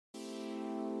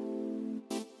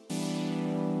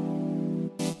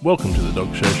Welcome to the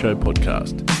Dog Show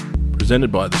podcast,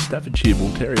 presented by the Staffordshire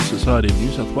Bull Terrier Society of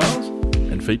New South Wales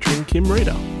and featuring Kim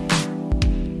Reader.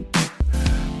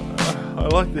 I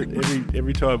like that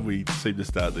every time we seem to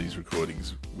start these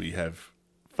recordings, we have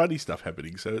funny stuff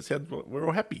happening, so it sounds like we're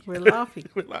all happy. We're laughing.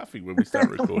 We're laughing when we start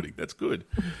recording. That's good.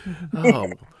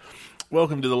 Oh,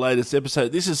 welcome to the latest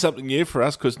episode. This is something new for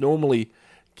us because normally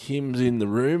Kim's in the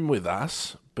room with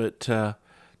us, but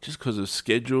just because of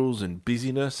schedules and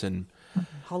busyness and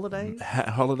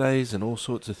holidays and all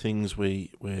sorts of things,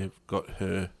 we've got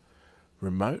her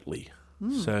remotely.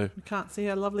 So we can't see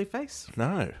her lovely face.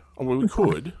 No. Oh, well, we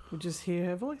could. We just hear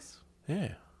her voice.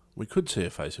 Yeah. We could see her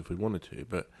face if we wanted to,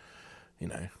 but, you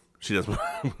know, she doesn't.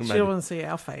 She don't want to see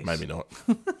our face. Maybe not.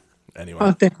 Anyway.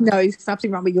 Oh, no, there's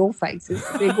something wrong with your faces.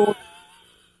 They're gorgeous.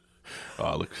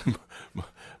 Oh, look,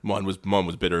 mine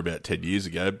was better about 10 years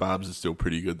ago. Barb's is still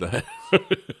pretty good, though.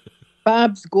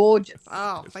 Barb's gorgeous.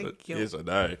 Oh, thank you. Yes, I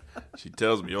know. She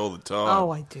tells me all the time.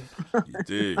 Oh, I do.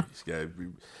 You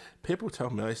do. People tell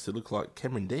me I used to look like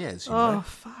Cameron Diaz, you Oh, know?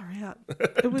 far out.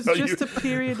 It was just a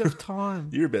period of time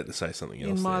You're about to say something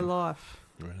else in my then. life.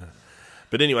 Right.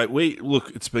 But anyway,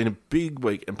 it's been a big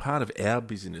week, and part of our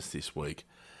busyness this week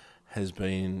has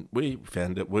been, we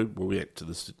found that we went to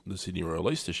the Sydney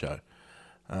Royal Easter Show,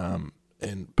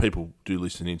 and people do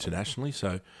listen internationally,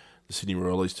 so the Sydney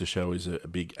Royal Easter Show is a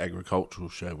big agricultural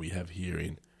show we have here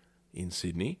in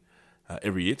Sydney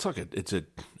every year. It's a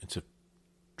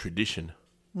tradition.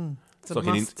 It's like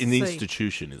an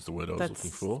institution is the word I was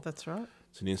looking for. That's right.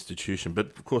 It's an institution,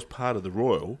 but of course part of the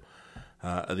Royal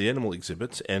are the animal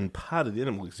exhibits, and part of the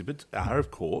animal exhibits are,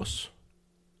 of course,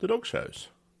 the dog shows.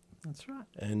 That's right.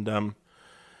 And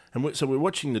so we're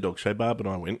watching the dog show. Barb and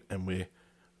I went, and we're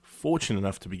fortunate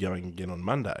enough to be going again on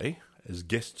Monday as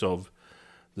guests of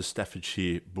the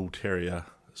Staffordshire Bull Terrier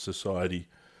Society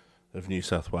of New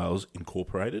South Wales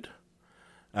Incorporated.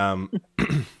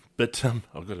 But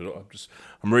I've got it.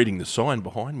 I'm reading the sign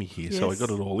behind me here, so I got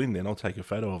it all in. Then I'll take a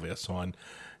photo of our sign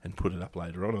and put it up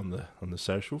later on the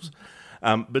socials.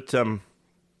 But I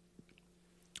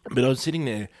was sitting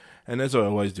there, and as I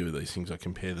always do with these things, I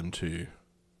compare them to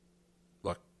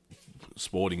like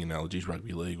sporting analogies,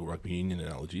 rugby league or rugby union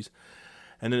analogies,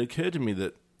 and it occurred to me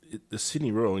that the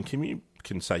Sydney Royal, and Kim, you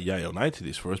can say yay or nay to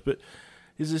this for us, but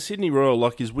is the Sydney Royal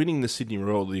is winning the Sydney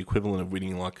Royal the equivalent of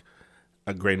winning like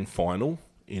a grand final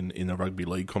in a rugby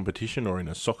league competition or in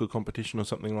a soccer competition or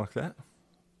something like that?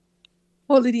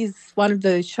 Well, it is one of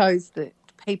the shows that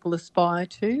people aspire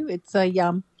to. It's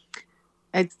an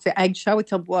ag show.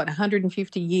 It's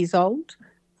 150 years old.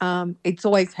 It's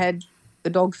always had the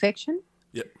dog section.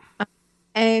 Yep.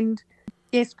 And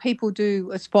yes, people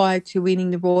do aspire to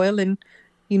winning the Royal, and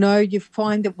you know, you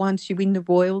find that once you win the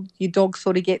Royal, your dog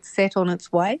sort of gets set on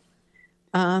its way.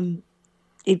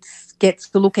 It gets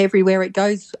to look everywhere it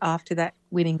goes after that,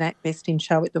 winning that Best in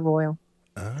Show at the Royal.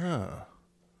 Ah.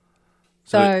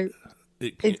 So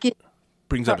it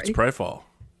brings up its profile.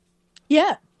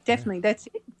 Yeah, definitely. Yeah. That's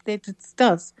it. It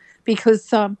does.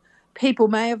 Because people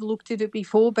may have looked at it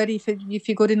before, but if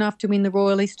you're good enough to win the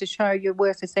Royal Easter Show, you're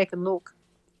worth a second look.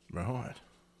 Right.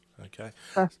 Okay.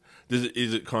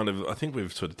 Is it kind of, I think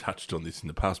we've sort of touched on this in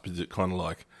the past, but is it kind of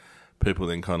like people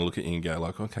then kind of look at you and go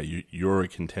like, okay, you're a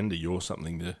contender, you're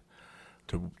something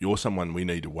you're someone we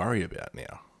need to worry about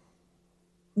now?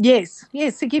 Yes,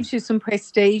 it gives you some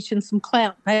prestige and some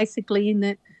clout, basically, in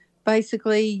that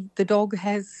basically the dog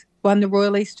has won the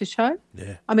Royal Easter Show.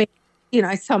 Yeah. I mean, you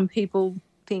know, some people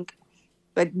think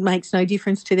it makes no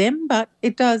difference to them, but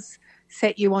it does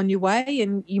set you on your way,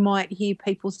 and you might hear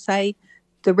people say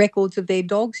the records of their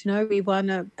dogs. You know, we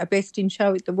won a Best in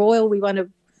Show at the Royal, we won a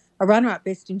runner-up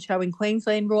Best in Show in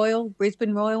Queensland Royal,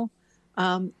 Brisbane Royal.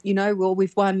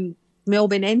 We've won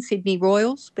Melbourne and Sydney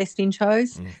Royals, Best in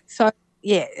Shows. So,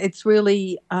 yeah, it's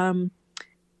really, something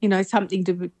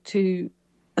to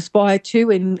aspire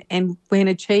to and when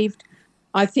achieved.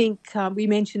 I think we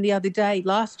mentioned the other day,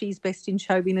 last year's Best in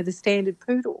Show winner, the Standard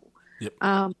Poodle. Yep.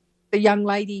 The young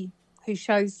lady who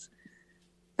shows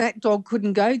that dog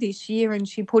couldn't go this year, and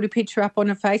she put a picture up on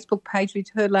her Facebook page with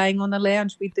her laying on the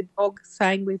lounge with the dog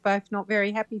saying, "We're both not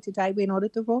very happy today. We're not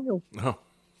at the Royal." Oh,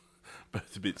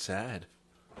 both a bit sad.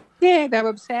 Yeah, they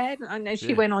were sad. And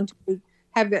she went on to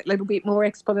have that little bit more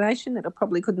explanation that I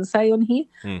probably couldn't say on here.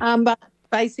 But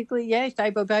basically,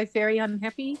 they were both very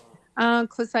unhappy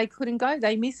because they couldn't go.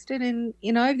 They missed it, and,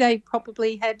 you know, they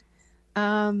probably had,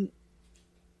 something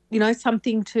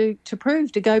to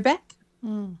prove to go back.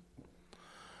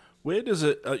 Where does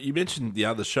it, you mentioned the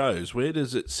other shows, where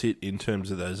does it sit in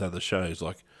terms of those other shows?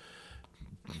 Like,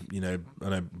 I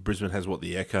know Brisbane has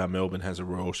the Ekka, Melbourne has a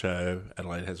Royal Show,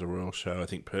 Adelaide has a Royal Show. I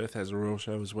think Perth has a Royal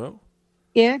Show as well.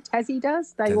 Yeah, Tassie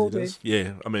does. They all do.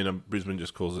 Yeah, I mean, Brisbane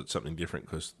just calls it something different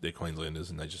because they're Queenslanders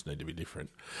and they just need to be different.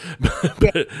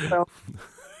 Yeah, well,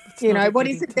 what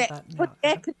is it? The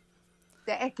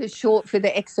Ekka's short for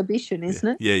the exhibition, isn't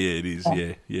it? Yeah, it is.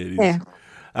 Yeah, it is.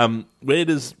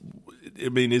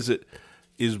 Yeah.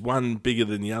 Is one bigger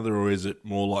than the other, or is it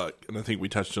more like, and I think we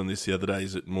touched on this the other day,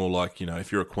 is it more like,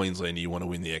 if you're a Queenslander, you want to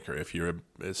win the Ekka, if you're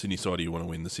a Sydney sider, you want to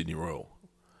win the Sydney Royal?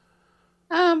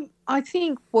 I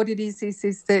think what it is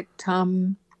that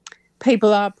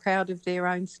people are proud of their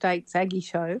own state's Aggie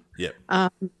show. Yep.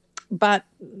 But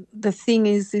the thing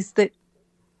is that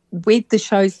with the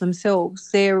shows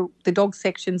themselves, the dog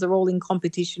sections are all in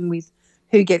competition with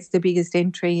who gets the biggest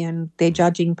entry and their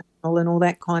judging panel and all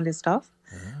that kind of stuff.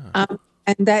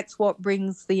 And that's what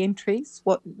brings the entries,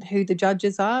 who the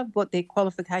judges are, what their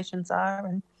qualifications are,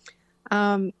 and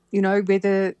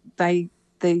whether the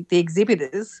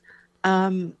exhibitors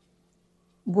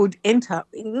would enter.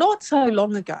 Not so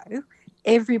long ago,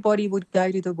 everybody would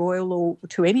go to the Royal or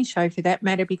to any show for that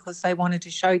matter because they wanted to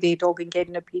show their dog and get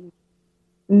an opinion.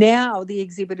 Now the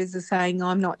exhibitors are saying,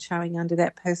 I'm not showing under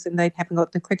that person, they haven't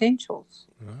got the credentials.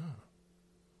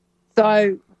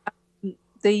 So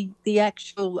the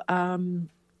actual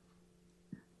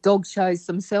dog shows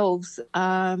themselves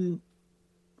are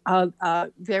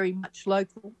very much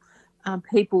local.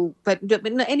 People, but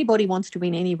anybody wants to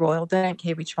win any Royal. They don't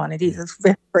care which one it is. It's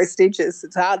very prestigious.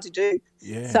 It's hard to do.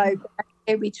 Yeah. So they don't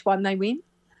care which one they win.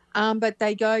 But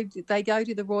they go to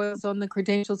the Royals on the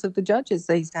credentials of the judges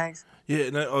these days. Yeah,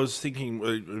 no, I was thinking,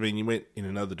 you went in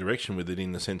another direction with it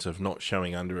in the sense of not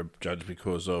showing under a judge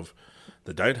because of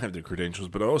they don't have the credentials,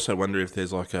 but I also wonder if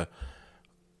there's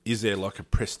is there a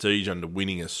prestige under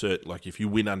winning a cert? Like if you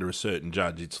win under a certain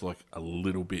judge, it's like a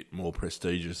little bit more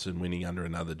prestigious than winning under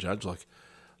another judge. Like,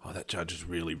 that judge is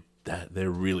they're a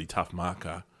really tough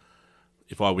marker.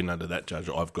 If I win under that judge,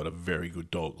 I've got a very good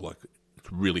dog. Like,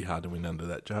 it's really hard to win under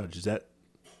that judge. Is that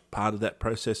part of that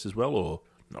process as well, or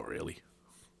not really?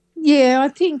 Yeah, I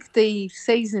think the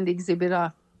seasoned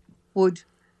exhibitor would,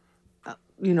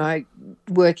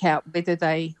 work out whether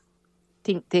they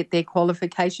think that their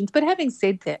qualifications. But having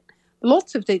said that,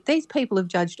 lots of these people have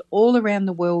judged all around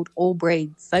the world, all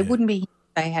breeds. They wouldn't be here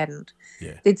if they hadn't.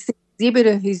 Yeah. It's the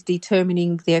exhibitor who's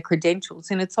determining their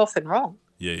credentials, and it's often wrong.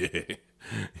 Yeah.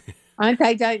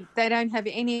 They don't have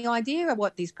any idea of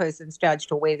what this person's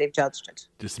judged or where they've judged it.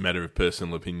 Just a matter of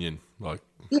personal opinion,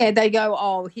 they go,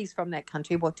 oh, he's from that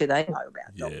country. What do they know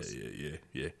about dogs?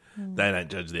 Yeah. They don't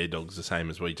judge their dogs the same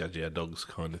as we judge our dogs,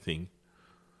 kind of thing.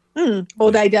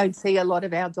 Or they don't see a lot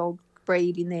of our dog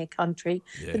breed in their country.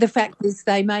 Yeah. But the fact is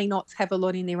they may not have a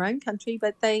lot in their own country,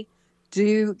 but they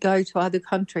do go to other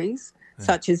countries,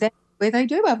 such as that, where they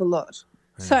do have a lot.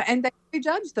 Yeah. So, and they do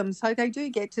judge them, so they do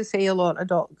get to see a lot of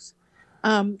dogs.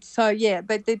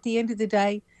 But at the end of the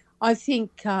day, I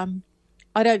think I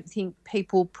don't think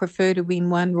people prefer to win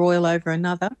one Royal over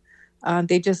another.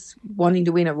 They're just wanting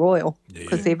to win a Royal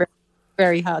because they're very,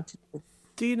 very hard to do.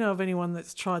 Do you know of anyone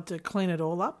that's tried to clean it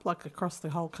all up, like across the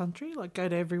whole country, like go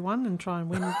to everyone and try and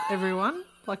win everyone,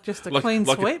 like just a clean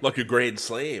sweep? Like a grand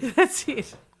slam. That's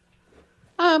it.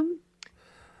 I've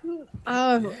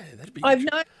known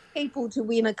people to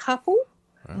win a couple,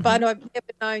 but I've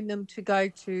never known them to go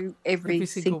to every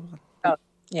single one.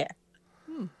 Yeah.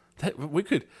 We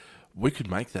could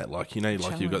make that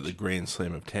you've got the Grand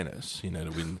Slam of tennis, to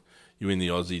win. You win the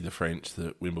Aussie, the French,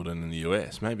 the Wimbledon, and the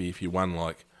US. Maybe if you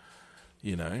won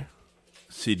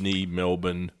Sydney,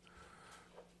 Melbourne,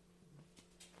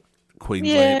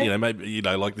 Queensland, maybe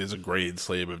there's a Grand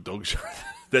Slam of dog show.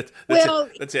 That's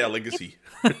our legacy.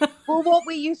 Well, what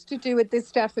we used to do at the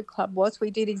Stafford Club was we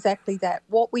did exactly that.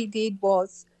 What we did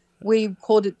was we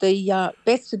called it the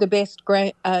Best of the Best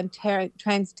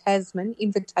Trans-Tasman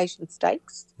Invitation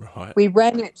Stakes. Right. We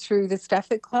ran it through the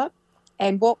Stafford Club,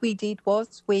 and what we did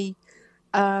was we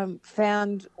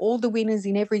found all the winners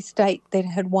in every state that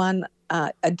had won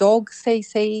a dog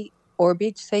CC or a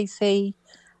bitch CC,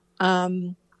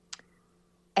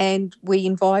 and we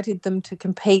invited them to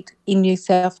compete in New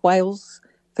South Wales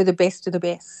for the best of the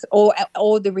best, or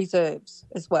the reserves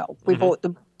as well. We bought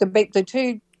the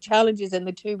two challenges and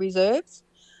the two reserves,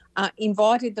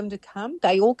 invited them to come.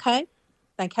 They all came.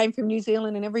 They came from New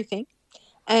Zealand and everything,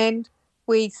 and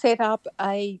we set up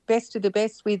a best of the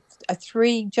best with a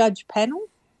 3-judge panel.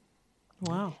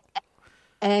 Wow.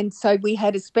 And so we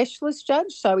had a specialist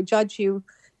judge, so a judge who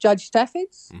judged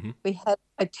Staffords. Mm-hmm. We had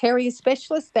a terrier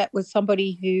specialist, that was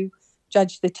somebody who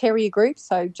judged the terrier group,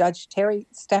 so judged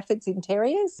Staffords in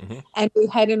terriers. Mm-hmm. And we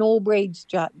had an all breeds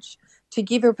judge. to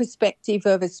give a perspective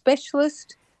of a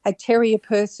specialist, a terrier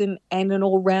person, and an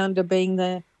all-rounder being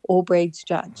the all breeds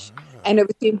judge. And it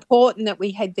was important that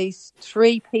we had these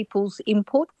three people's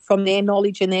input from their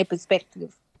knowledge and their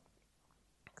perspective.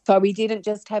 So we didn't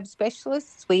just have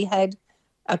specialists, we had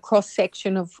a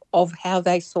cross-section of how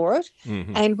they saw it.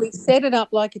 Mm-hmm. And we set it up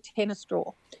like a tennis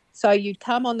draw. So you'd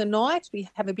come on the night, we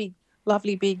have a big,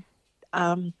 lovely big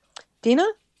dinner,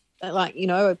 like, you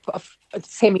know, a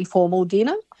semi-formal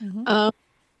dinner. Mm-hmm.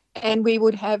 And we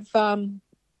would have,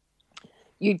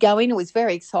 you'd go in, it was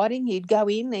very exciting, you'd go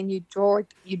in and you'd draw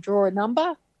a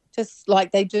number, just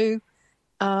like they do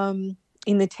in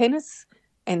the tennis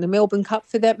and the Melbourne Cup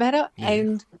for that matter,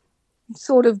 and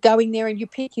sort of go in there and you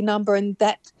pick your number, and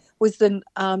that was the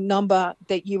number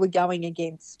that you were going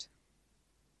against.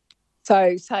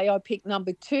 So say I picked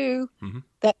number 2, mm-hmm.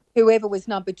 that whoever was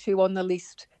number 2 on the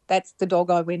list, that's the dog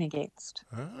I went against.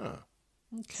 Ah.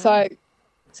 Okay.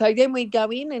 So then we'd go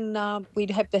in and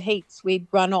we'd have the heats. We'd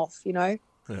run off, you know.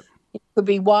 Yep. It could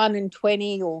be 1 and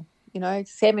 20 or, you know,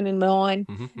 7 and 9.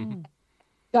 Mm-hmm.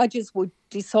 Judges would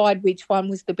decide which one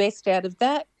was the best out of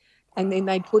that, and then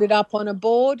they'd put it up on a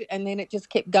board, and then it just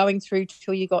kept going through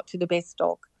till you got to the best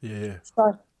dog. Yeah.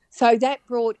 So that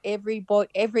brought every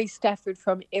Stafford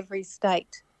from every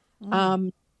state,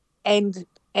 and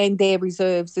their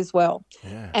reserves as well.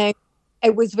 Yeah. And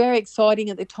it was very exciting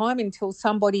at the time until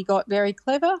somebody got very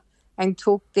clever and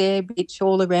took their bitch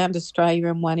all around Australia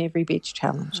and won every bitch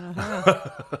challenge. Uh-huh.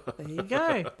 There you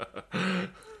go.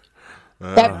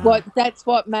 That's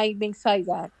what made me say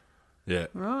that. Yeah.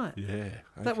 Right. Yeah. Okay.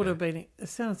 That would have been. It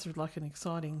sounds like an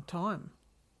exciting time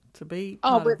to be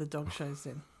part of the dog shows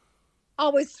then. Oh,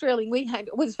 it was thrilling.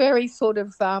 It was very sort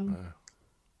of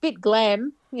bit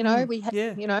glam, you know. We had,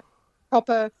 you know,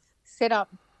 proper set up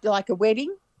like a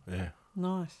wedding. Yeah.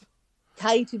 Nice.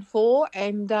 Catered for,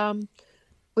 and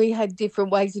we had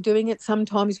different ways of doing it.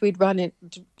 Sometimes we'd run it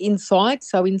inside,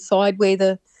 so inside where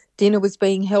the dinner was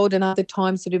being held, and other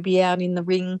times it would be out in the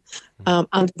ring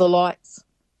under the lights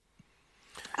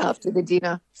after the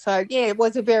dinner. So, yeah, it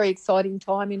was a very exciting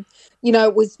time, and, you know,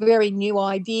 it was very new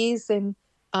ideas and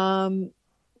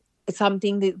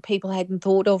something that people hadn't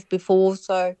thought of before.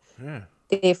 So,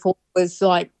 therefore, it was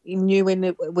like new and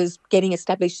it was getting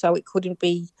established, so it couldn't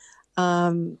be,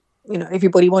 you know,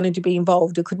 everybody wanted to be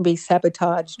involved. It couldn't be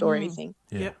sabotaged or anything.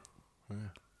 Yeah.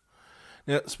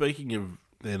 Now, speaking of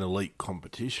then elite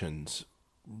competitions,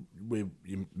 you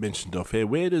mentioned off air,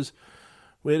 where does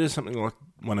something like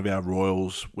one of our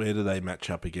Royals, where do they match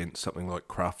up against something like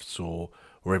Crufts or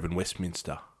even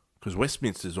Westminster? Because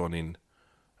Westminster's on in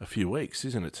a few weeks,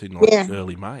 isn't it? It's in like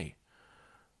early May.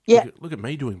 Yeah. Look at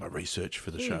me doing my research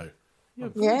for the show.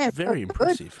 Yeah. Very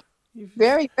impressive.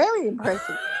 Very, very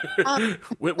impressive.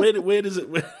 Where does it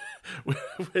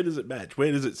where does it match?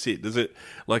 Where does it sit? Does it,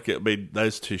 like, I mean,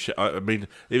 those two I mean,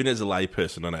 even as a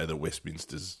layperson, I know that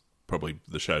Westminster's probably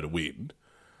the show to win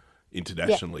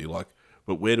internationally. Like,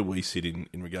 but where do we sit in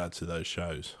regards to those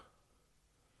shows?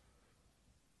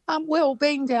 Well,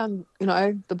 being down, you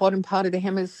know, the bottom part of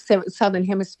the southern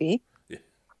hemisphere,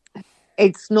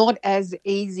 it's not as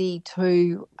easy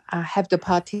to have the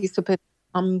participants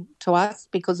come to us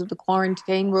because of the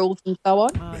quarantine rules and so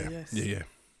on. Oh, yes. Yeah.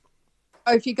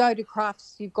 So if you go to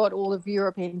Crufts, you've got all of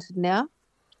Europe entered now.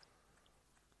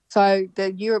 So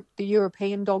the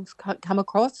European dogs come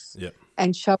across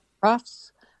and show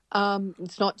Crufts.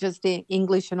 It's not just the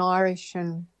English and Irish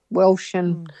and Welsh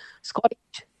and Scottish.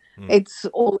 It's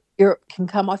all Europe can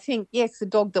come. I think, yes, the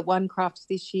dog that won Crufts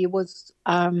this year was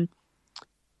from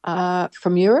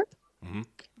Europe.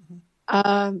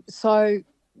 Mm-hmm. So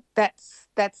that's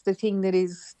the thing that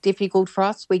is difficult for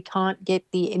us. We can't get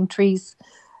the entries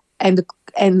and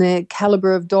the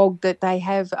calibre of dog that they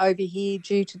have over here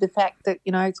due to the fact that,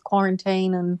 you know, it's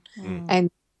quarantine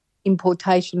and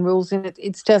importation rules, and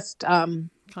it's just can't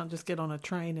just get on a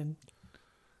train and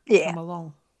come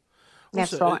along.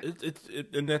 That's also, right.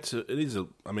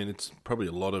 I mean, it's probably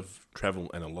a lot of travel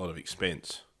and a lot of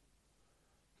expense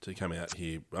to come out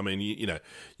here. I mean, you know,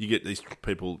 you get these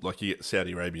people, like you get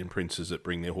Saudi Arabian princes that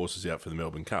bring their horses out for the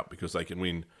Melbourne Cup because they can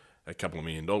win a couple of $1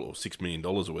 million or $6 million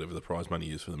or whatever the prize money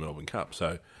is for the Melbourne Cup.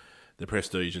 So the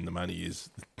prestige and the money is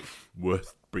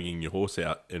worth bringing your horse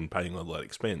out and paying all that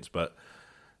expense. But,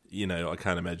 you know, I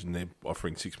can't imagine they're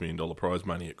offering $6 million prize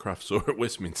money at Crufts or at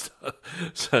Westminster.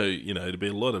 So, you know, it'd be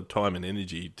a lot of time and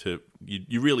energy to...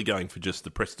 You're really going for just the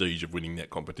prestige of winning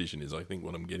that competition is, I think,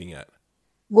 what I'm getting at.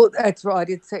 Well, that's right.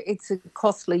 It's a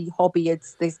costly hobby.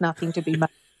 There's nothing to be made.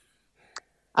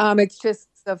 It's just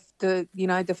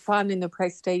the fun and the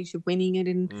prestige of winning it,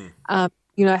 and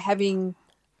you know, having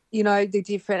the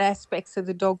different aspects of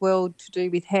the dog world to do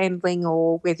with handling,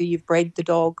 or whether you've bred the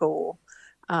dog, or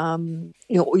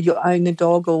you own the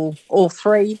dog, or all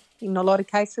three in a lot of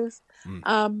cases.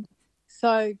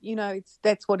 So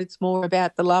that's what it's more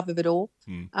about, the love of it all.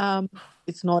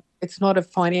 It's not a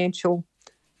financial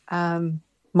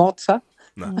mozza.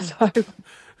 No. So,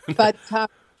 but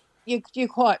you're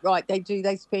quite right.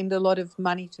 They spend a lot of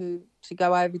money to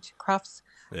go over to Crufts.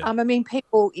 Yeah. I mean,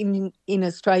 people in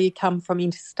Australia come from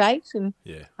interstate, and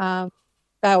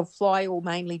they'll fly or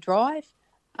mainly drive,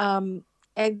 and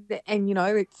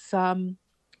it's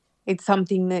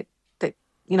something that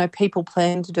people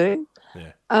plan to do.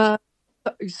 Yeah.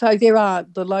 So there are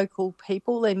the local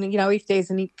people, and if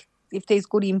there's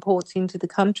good imports into the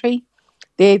country,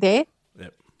 they're there.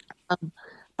 Yep.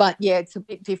 But yeah, it's a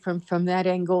bit different from that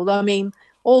angle. I mean,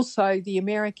 also the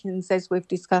Americans, as we've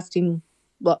discussed in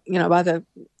other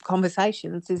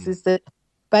conversations, is that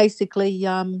basically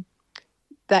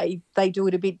they do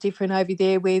it a bit different over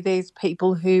there, where there's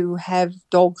people who have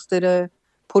dogs that are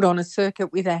put on a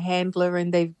circuit with a handler,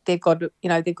 and they've got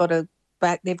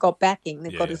backing,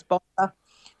 they've got a sponsor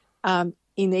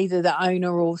in either the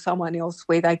owner or someone else,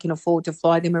 where they can afford to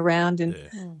fly them around, and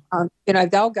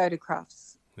they'll go to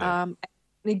Crufts. And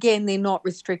again, they're not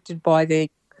restricted by the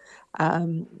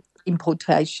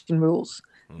importation rules,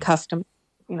 custom,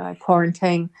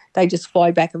 quarantine. They just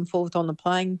fly back and forth on the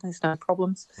plane. There's no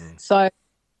problems. So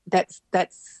that's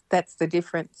the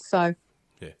difference. So,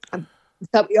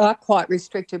 so we are quite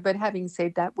restricted. But having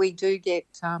said that, we do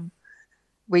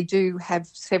have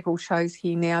several shows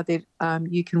here now that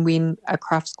you can win a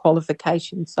Crufts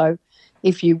qualification. So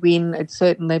if you win at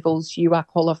certain levels, you are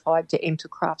qualified to enter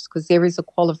Crufts, because there is a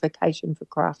qualification for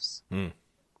Crufts.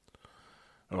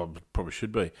 Oh, probably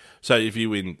should be. So if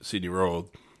you win Sydney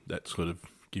Royal, that sort of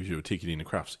gives you a ticket into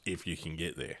Crufts if you can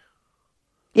get there.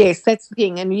 Yes, that's the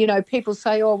thing. And, people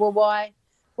say, oh, well,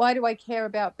 why do I care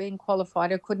about being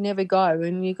qualified? I could never go.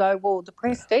 And you go, well, the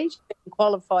prestige of being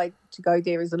qualified to go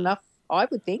there is enough, I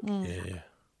would think. Yeah.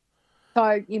 So,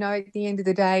 at the end of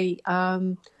the day,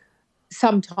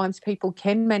 sometimes people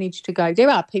can manage to go. There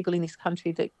are people in this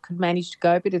country that could manage to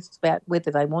go, but it's about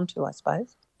whether they want to, I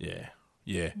suppose. Yeah.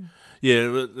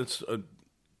 It's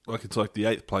it's like the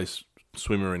 8th place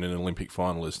swimmer in an Olympic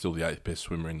final is still the 8th best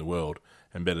swimmer in the world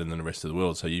and better than the rest of the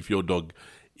world. So if your dog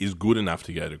is good enough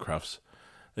to go to Crufts,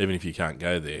 even if you can't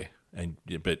go there,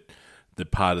 but the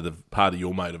part of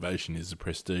your motivation is the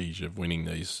prestige of winning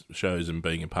these shows and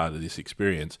being a part of this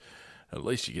experience, at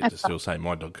least you get to still say,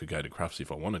 my dog could go to Crufts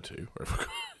if I wanted to. Or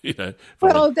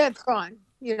Well, that's right.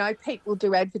 Pete will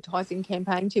do advertising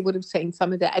campaigns. You would have seen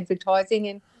some of the advertising,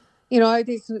 and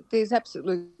there's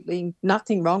absolutely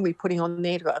nothing wrong with putting on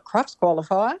there a Crufts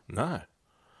qualifier. No.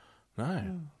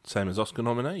 Same as Oscar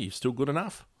nominee. You're still good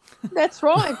enough. That's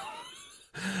right.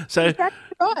 So that's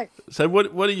right. So what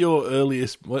are your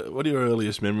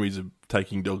earliest memories of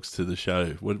taking dogs to the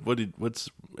show?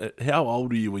 How old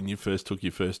were you when you first took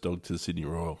your first dog to the Sydney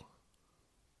Royal?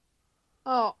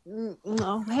 Oh,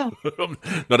 no. Well, I'm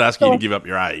not asking you to give up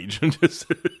your age. No,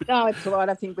 it's all right.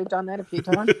 I think we've done that a few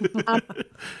times.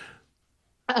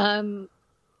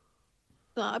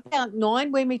 About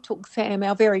 9 when we took Sam,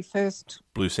 our very first.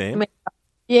 Blue Sam?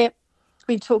 Yeah,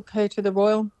 we took her to the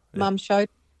Royal. Mum showed.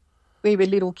 We were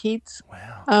little kids.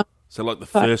 Wow. So like the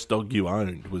first dog you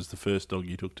owned was the first dog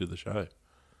you took to the show?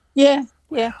 Yeah.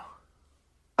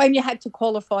 And you had to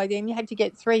qualify then. You had to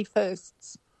get 3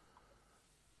 firsts.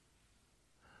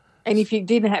 And if you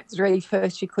didn't have 3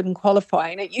 firsts, you couldn't qualify.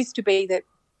 And it used to be that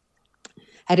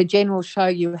at a general show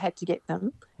you had to get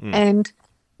them. And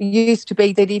it used to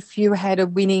be that if you had a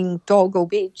winning dog or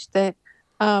bitch, that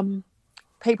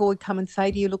people would come and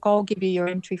say to you, look, I'll give you your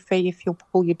entry fee if you'll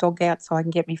pull your dog out so I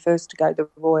can get me first to go to the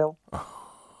Royal.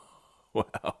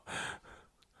 Wow.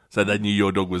 So they knew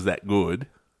your dog was that good?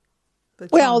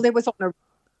 Well, there was on a...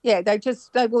 Yeah, they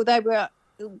were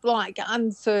like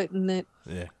uncertain that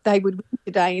they would win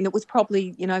today, and it was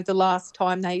probably, the last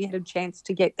time they had a chance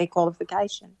to get their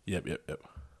qualification. Yep.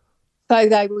 So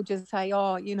they would just say,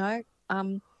 oh,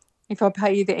 if I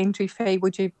pay you the entry fee,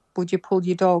 would you pull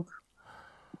your dog?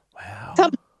 Wow.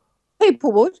 Some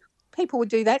people would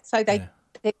do that so their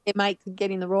mate could get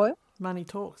in the Royal. Money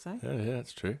talks, eh? Yeah,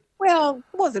 that's true. Well,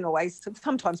 it wasn't always.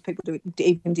 Sometimes people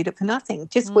even did it for nothing.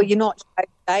 Just you're not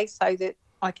today so that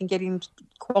I can get in to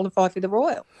qualify for the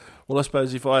Royal. Well, I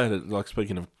suppose if I had,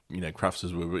 speaking of, Crufts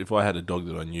as well, if I had a dog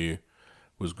that I knew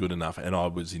was good enough and I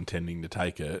was intending to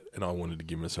take it and I wanted to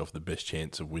give myself the best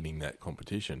chance of winning that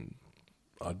competition,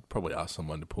 I'd probably ask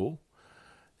someone to pull,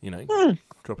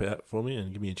 drop out for me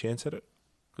and give me a chance at it,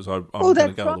 because I'm going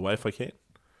to go all the way if I can.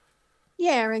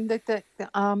 Yeah,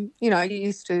 and you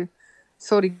used to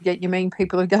sort of get your mean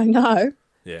people who go, no.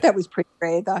 Yeah. That was pretty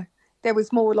rare, though. There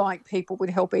was more like people would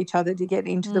help each other to get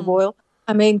into the Royal.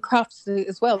 I mean, Crufts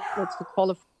as well, it's the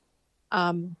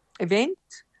qualifying event.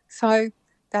 So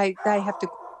they have to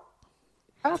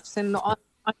Crufts, and I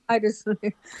noticed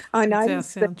It's our that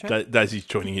soundtrack. Daisy's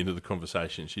joining into the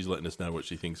conversation. She's letting us know what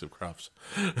she thinks of Crufts.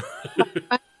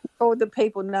 all the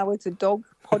people know it's a dog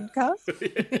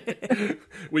podcast.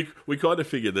 We kind of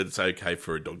figured that it's okay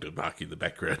for a dog to bark in the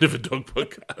background of a dog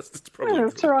podcast. It's probably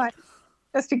That's right.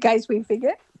 Just in case we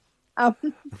forget. But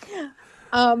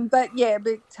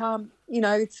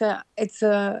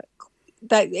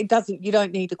it doesn't. You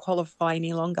don't need to qualify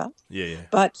any longer. Yeah.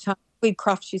 But with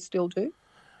Crufts, you still do.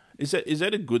 Is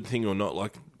that a good thing or not?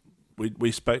 Like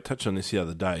we touched on this the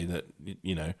other day. That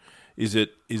is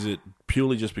it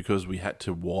purely just because we had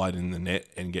to widen the net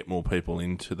and get more people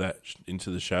into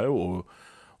the show,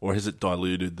 or has it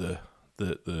diluted the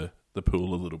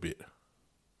pool a little bit?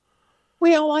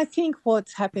 Well, I think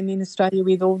what's happened in Australia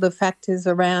with all the factors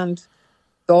around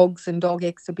dogs and dog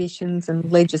exhibitions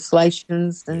and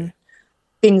legislations and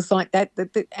things like that,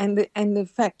 and the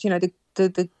fact,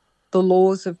 the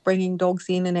laws of bringing dogs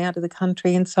in and out of the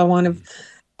country and so on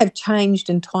have changed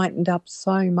and tightened up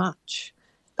so much.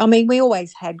 I mean, we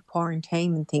always had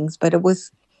quarantine and things, but it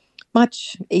was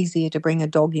much easier to bring a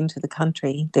dog into the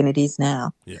country than it is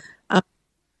now. Yeah. I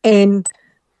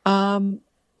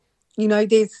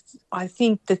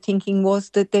think the thinking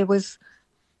was that there was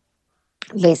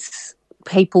less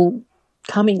people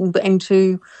coming and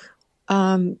to,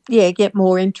 get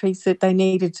more entries, that they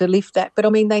needed to lift that. But, I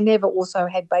mean, they never also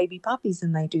had baby puppies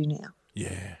than they do now.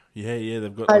 Yeah.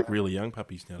 They've got like really young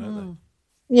puppies now, don't they?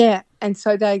 Yeah, and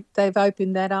so they've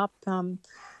opened that up. When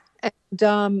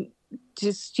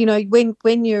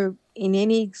you're in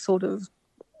any sort of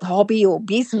hobby or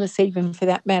business, even for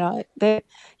that matter, that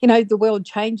the world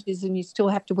changes and you still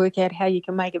have to work out how you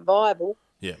can make it viable.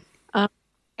 Yeah.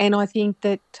 And I think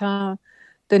that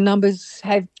the numbers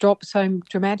have dropped so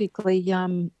dramatically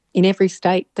in every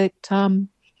state that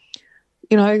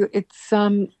it's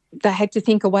they had to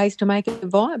think of ways to make it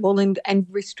viable, and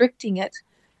restricting it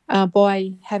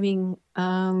by having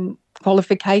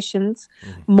qualifications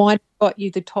might have got you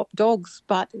the top dogs,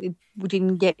 but it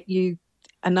didn't get you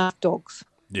enough dogs.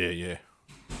 Yeah.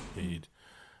 You'd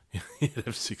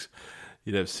have six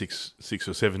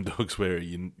or seven dogs, where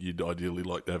you'd ideally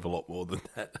like to have a lot more than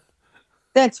that.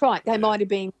 That's right. They might have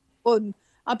been. Well,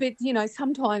 I bet,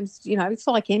 sometimes, it's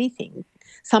like anything.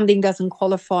 Something doesn't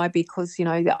qualify because,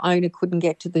 the owner couldn't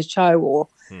get to the show or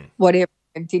whatever,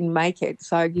 and didn't make it,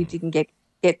 so you didn't get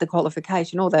the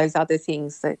qualification. All those other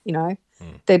things that,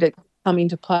 that come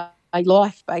into play,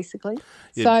 life, basically.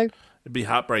 Yeah. So it'd be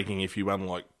heartbreaking if you won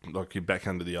like you're back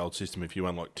under the old system. If you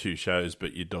won like 2 shows,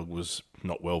 but your dog was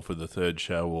not well for the 3rd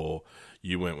show, or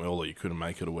you weren't well, or you couldn't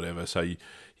make it, or whatever. So you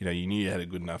knew you had a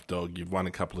good enough dog. You've won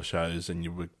a couple of shows, and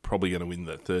you were probably going to win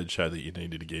that 3rd show that you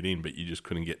needed to get in, but you just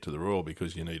couldn't get to the Royal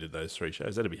because you needed those 3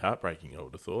 shows. That'd be heartbreaking, I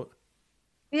would have thought.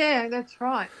 Yeah, that's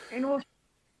right. And also,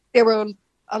 there were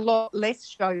a lot less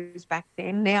shows back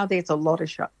then. Now there's a lot of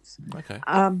shows. Okay.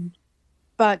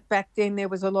 But back then there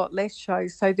was a lot less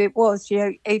shows. So there was,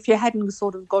 if you hadn't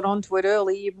sort of got onto it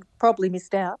early, you probably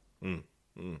missed out.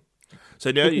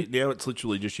 So now it's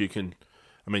literally just you can,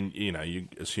 I mean, you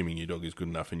assuming your dog is good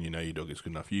enough and your dog is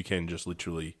good enough, you can just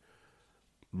literally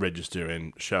register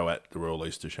and show at the Royal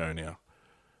Easter Show now.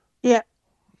 Yeah.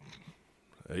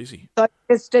 Easy. So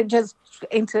just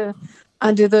enter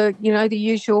under the, the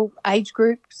usual age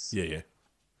groups. Yeah.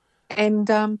 And,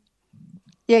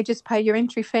 just pay your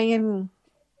entry fee and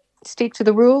stick to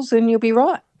the rules and you'll be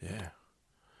right. Yeah.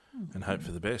 And hope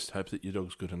for the best. Hope that your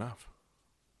dog's good enough.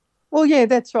 Well, yeah,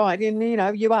 that's right. And,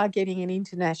 you are getting an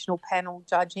international panel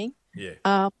judging.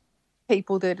 Yeah.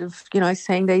 People that have,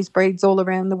 seen these breeds all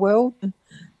around the world.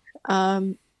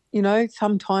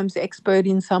 Sometimes expert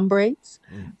in some breeds.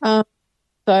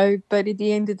 But at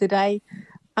the end of the day,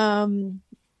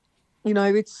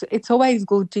 it's always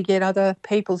good to get other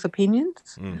people's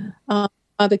opinions,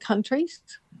 other countries.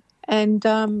 And,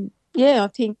 I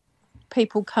think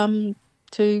people come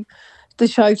to the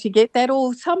show to get that,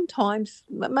 or sometimes,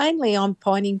 mainly I'm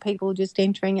finding people just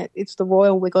entering it. It's the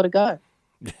Royal, we've got to go.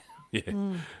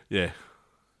 Yeah.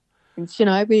 It's,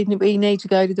 we need to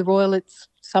go to the Royal. It's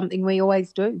something we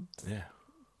always do. Yeah.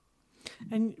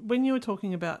 And when you were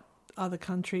talking about other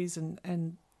countries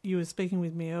and you were speaking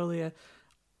with me earlier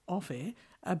off air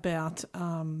about,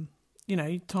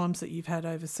 times that you've had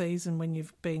overseas and when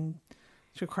you've been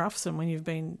to Crufts and when you've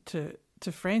been to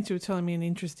France, you were telling me an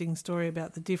interesting story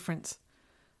about the difference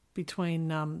between,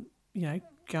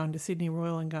 going to Sydney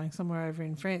Royal and going somewhere over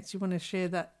in France. You want to share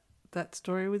that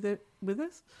story with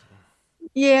us?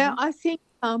 Yeah, I think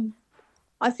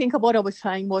what I was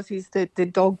saying is that the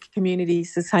dog community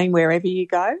is the same wherever you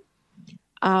go.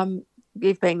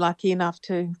 We've been lucky enough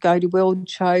to go to world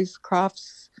shows,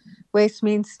 Crufts,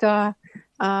 Westminster,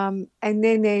 and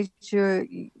then there's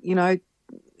the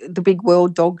big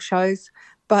world dog shows.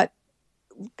 But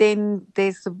then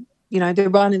there's the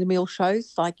run-of-the-mill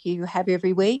shows like you have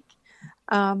every week.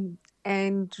 And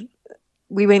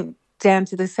we went down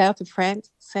to the south of France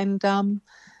and,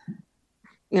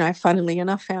 funnily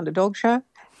enough, found a dog show.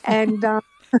 And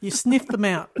you sniffed them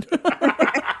out.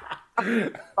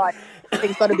 Like,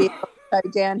 there's got to be a dog show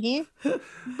down here.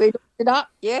 We looked it up.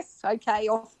 Yes, okay,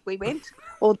 off we went.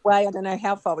 All the way, I don't know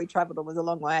how far we travelled. It was a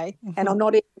long way. And I'm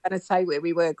not even going to say where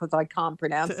we were because I can't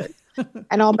pronounce it.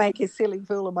 And I'll make a silly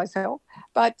fool of myself.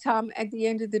 But at the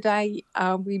end of the day,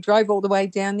 we drove all the way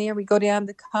down there. We got out of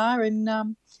the car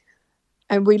and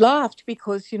we laughed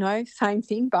because, same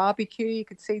thing, barbecue. You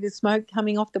could see the smoke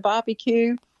coming off the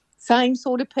barbecue. Same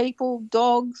sort of people,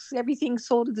 dogs, everything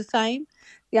sort of the same.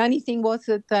 The only thing was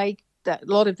that a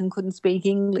lot of them couldn't speak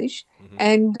English. Mm-hmm.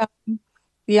 And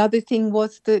the other thing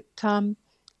was that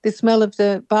the smell of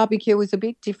the barbecue was a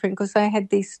bit different because they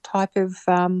had this type of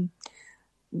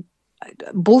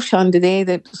bush under there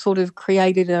that sort of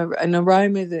created an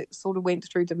aroma that sort of went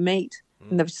through the meat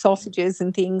and the sausages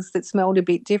and things that smelled a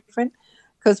bit different.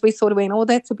 Because we sort of went, oh,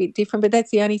 that's a bit different, but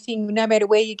that's the only thing. No matter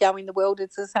where you go in the world,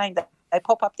 it's the same. They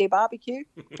pop up their barbecue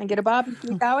and get a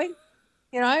barbecue going.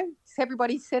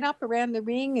 Everybody's set up around the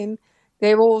ring and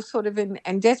they're all sort of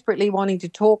and desperately wanting to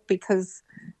talk because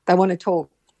they want to talk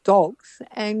dogs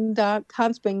and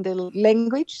can't speak the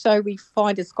language. So we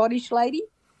find a Scottish lady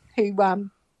who can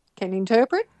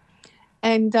interpret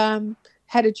and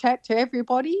had a chat to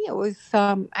everybody. It was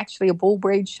actually a bull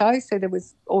breed show, so there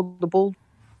was all the bull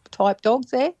type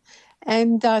dogs there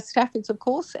and Staffords, of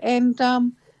course, and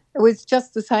it was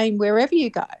just the same wherever you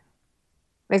go.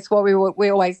 That's why we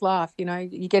always laugh,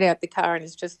 you get out the car and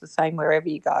it's just the same wherever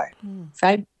you go.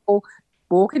 Same people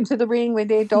walking to the ring with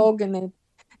their dog and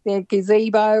their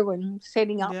gazebo and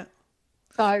setting up. Yeah.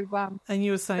 So and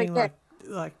you were saying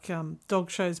like dog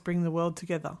shows bring the world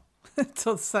together. It's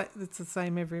the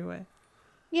same everywhere.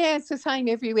 Yeah, it's the same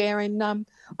everywhere, and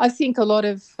I think a lot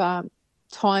of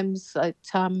times that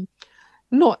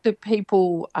not that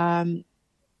people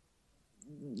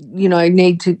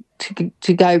need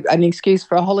to go an excuse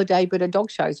for a holiday, but a dog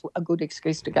show's a good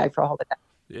excuse to go for a holiday.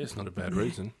 Yeah, it's not a bad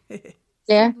reason.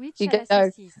 Yeah, you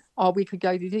go, we could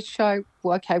go to this show.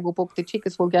 Well, okay, we'll book the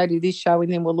tickets, we'll go to this show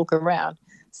and then we'll look around.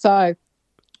 So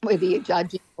whether you're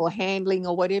judging or handling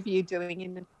or whatever you're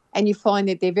doing, and you find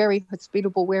that they're very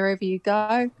hospitable wherever you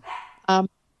go.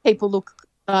 People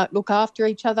look after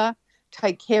each other,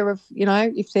 take care of,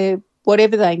 if they're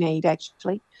whatever they need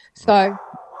actually. So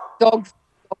dog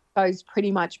shows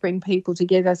pretty much bring people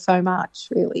together so much,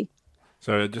 really.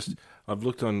 So I've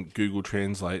looked on Google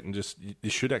Translate and this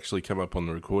should actually come up on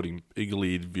the recording.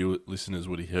 Eagle-eared listeners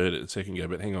would have heard it a second ago,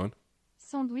 but hang on.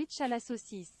 Sandwich à la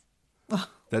saucisse.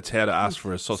 That's how to ask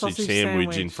for a sausage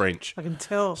sandwich in French. I can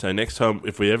tell. So next time,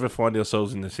 if we ever find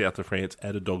ourselves in the south of France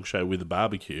at a dog show with a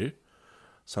barbecue,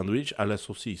 sandwich à la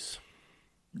saucisse.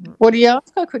 What do you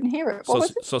ask? I couldn't hear it. What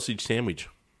was it? Sausage sandwich.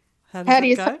 How do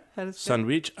you go?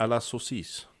 Sandwich à la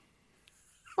saucisse.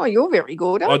 Oh, you're very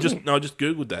good, aren't you? I just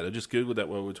Googled that. I just Googled that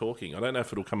while we're talking. I don't know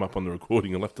if it'll come up on the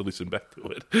recording. I'll have to listen back to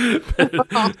it.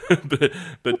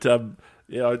 but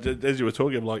as you were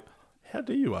talking, I'm like, how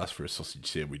do you ask for a sausage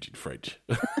sandwich in French?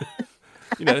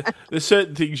 There's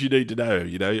certain things you need to know.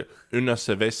 Una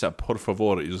cerveza, por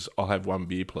favor, is I'll have one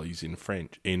beer, please, in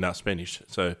Spanish.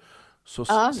 So,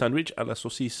 sandwich à la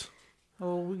saucisse.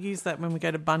 Well, we'll use that when we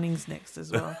go to Bunnings next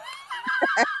as well.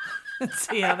 Let's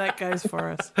see how that goes for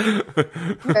us.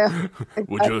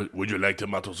 Would you like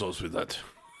tomato sauce with that?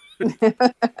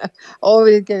 Or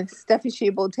the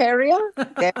Staffordshire Bull Terrier.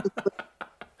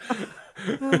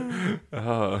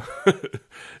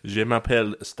 Je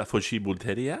m'appelle Staffordshire Bull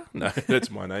Terrier. No,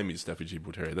 that's my name is Staffordshire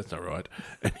Bull Terrier. That's not right.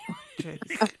 Anyway.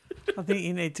 I think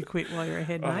you need to quit while you're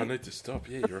ahead, mate. I need to stop.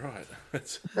 Yeah, you're right.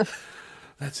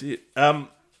 That's it.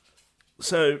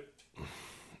 So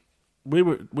we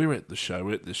were at the show.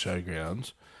 We're at the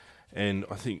showgrounds, and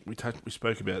I think we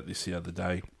spoke about this the other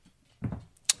day.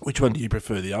 Which one do you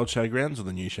prefer, the old showgrounds or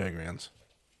the new showgrounds?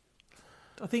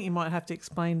 I think you might have to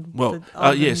explain. So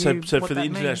for the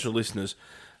international listeners,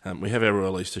 we have our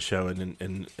Royal Easter show,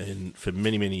 and for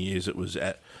many, many years it was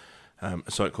at a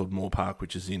site called Moore Park,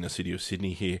 which is in the city of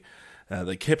Sydney here.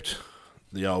 They kept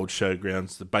the old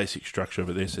showgrounds, the basic structure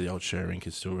over there. So the old show rink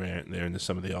is still around there, and there's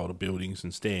some of the older buildings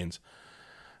and stands.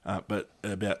 But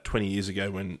about 20 years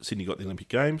ago, when Sydney got the Olympic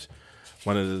Games,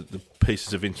 one of the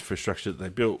pieces of infrastructure that they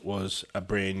built was a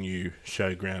brand new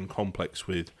showground complex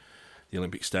with the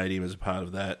Olympic Stadium as a part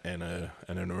of that, and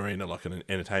an arena, like an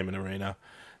entertainment arena.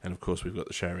 And, of course, we've got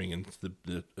the show ring and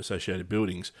the associated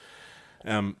buildings.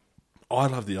 I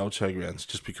love the old showgrounds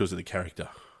just because of the character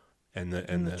and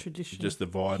the tradition, just the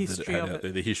vibe that it had out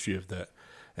there, the history of that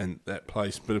and that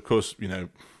place. But, of course,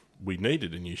 we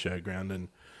needed a new showground, and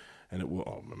it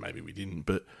maybe we didn't,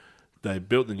 but they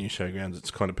built the new showgrounds.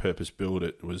 It's kind of purpose-built.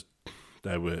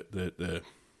 The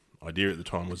idea at the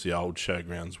time was the old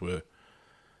showgrounds were,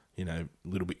 a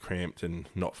little bit cramped and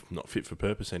not fit for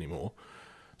purpose anymore.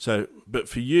 So, but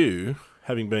for you,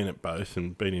 having been at both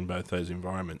and been in both those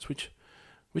environments, which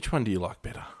one do you like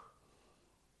better?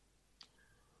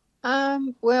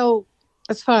 Well,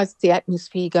 as far as the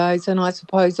atmosphere goes, and I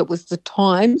suppose it was the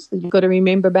times that you've got to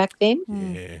remember back then.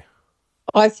 Yeah.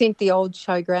 I think the old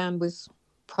showground was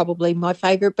probably my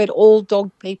favourite, but all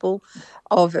dog people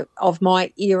of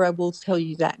my era will tell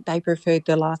you that they preferred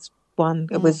the last one.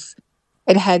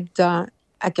 It had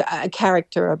a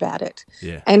character about it.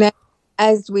 Yeah. And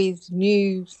as with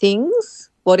new things,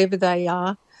 whatever they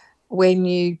are, when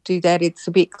you do that, it's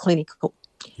a bit clinical.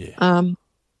 Yeah.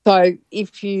 So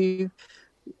if we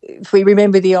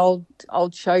remember the old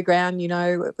showground,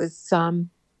 it was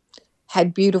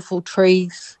had beautiful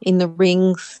trees in the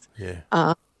rings. Yeah.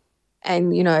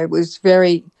 And it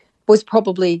was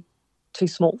probably too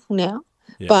small now,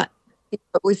 yeah. but it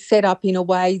was set up in a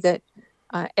way that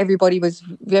everybody was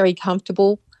very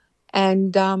comfortable.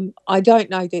 And I don't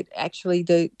know that actually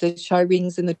the show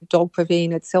rings and the dog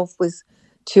pavilion itself was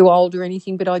too old or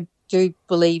anything, but I do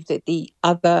believe that the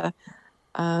other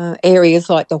areas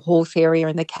like the horse area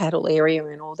and the cattle area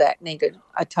and all that needed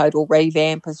a total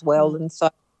revamp as well. And so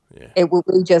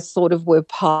we just sort of were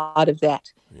part of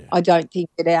that. Yeah. I don't think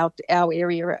that our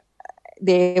area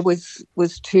there was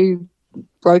too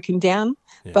broken down,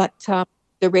 but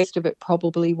the rest of it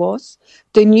probably was.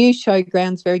 The new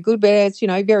showground's very good, but as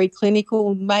very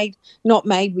clinical, not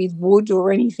made with wood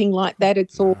or anything like that.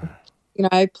 It's all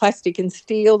plastic and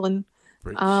steel and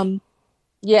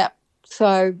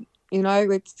So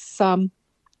it's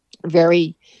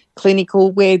very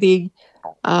clinical. Where the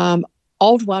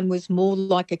old one was more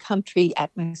like a country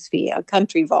atmosphere, a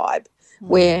country vibe,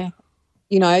 where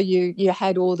you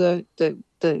had all the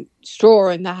straw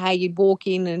and the hay. You'd walk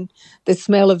in and the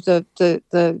smell of the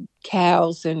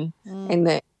cows and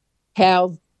the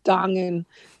cow dung and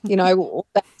all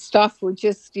that stuff would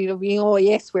just oh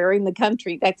yes, we're in the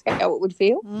country. That's how it would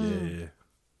feel. Yeah.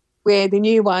 Where the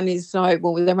new one is they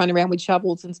run around with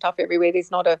shovels and stuff everywhere.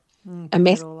 There's not a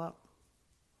mess. All up.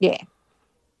 Yeah.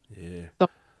 Yeah. So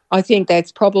I think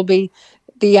that's probably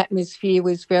the atmosphere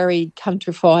was very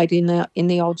countrified in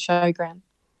the old showground.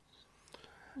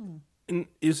 And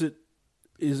is it?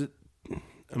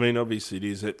 I mean, obviously it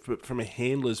is. But from a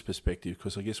handler's perspective,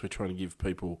 because I guess we're trying to give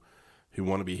people who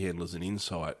want to be handlers an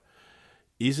insight.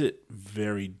 Is it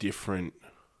very different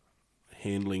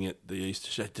handling at the Easter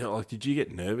Show? Like, did you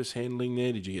get nervous handling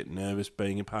there? Did you get nervous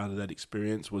being a part of that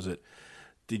experience?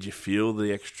 Did you feel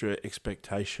the extra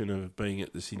expectation of being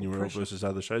at the Sydney Royal versus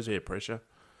other shows? Yeah, pressure.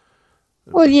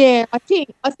 Well, yeah, I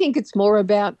think it's more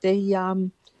about the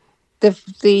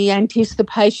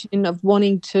anticipation of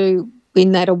wanting to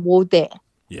win that award there.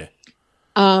 Yeah.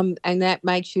 And that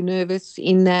makes you nervous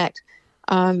in that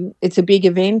it's a big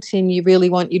event and you really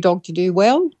want your dog to do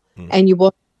well and you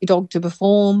want your dog to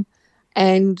perform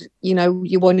and,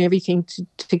 you want everything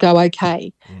to go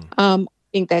okay. I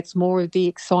think that's more of the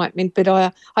excitement. But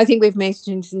I think we've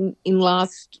mentioned in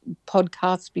last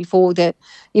podcasts before that,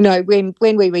 when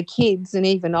we were kids and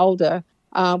even older,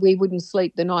 we wouldn't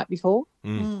sleep the night before.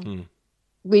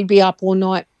 We'd be up all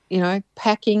night,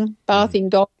 packing, bathing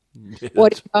dog,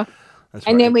 whatever. That's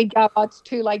and right. then we'd go, it's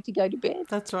too late to go to bed.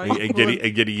 That's right. And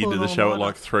getting into the show at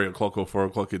like 3 o'clock or 4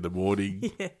 o'clock in the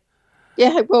morning. Yeah.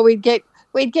 Yeah, well, we'd get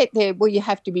there. Well, you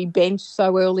have to be benched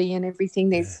so early and everything.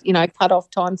 There's, cut-off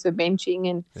times for benching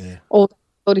and all that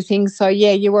sort of things. So,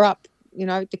 yeah, you were up,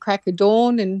 at the crack of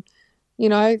dawn and,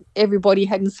 everybody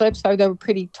hadn't slept, so they were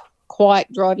pretty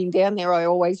quiet driving down there, I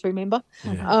always remember.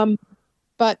 Yeah.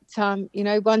 But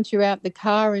once you're out the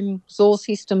car and exhaust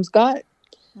systems go.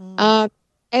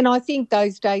 And I think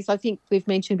those days, we've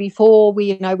mentioned before,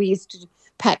 we used to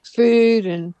pack food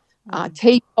and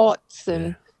teapots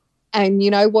and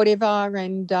whatever.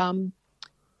 And,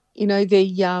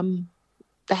 they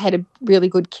had a really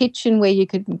good kitchen where you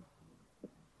could,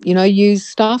 use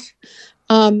stuff.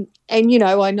 And, you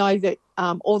know, I know that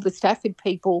all the Stafford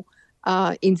people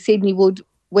in Sydney would,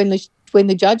 when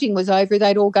the judging was over,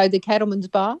 they'd all go to the Cattleman's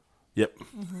Bar. Yep.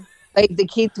 Leave the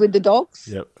kids with the dogs.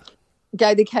 Yep. Go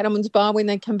to the Cattleman's Bar. When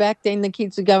they come back, then the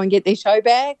kids would go and get their show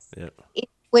bags. Yep.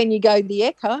 When you go to the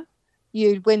Ekka,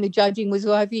 when the judging was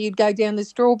over, you'd go down the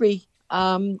Strawberry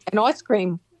and ice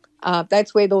cream.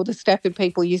 That's where all the Stafford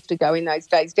people used to go in those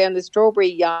days, down the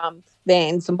Strawberry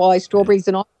vans and buy strawberries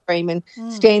and ice cream and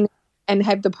stand and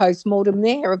have the post-mortem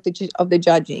there of the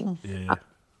judging. Yeah.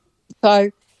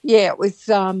 So, yeah, it was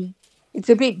it's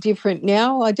a bit different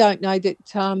now. I don't know that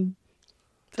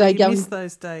they You miss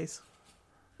those days.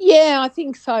 Yeah, I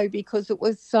think so, because it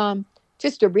was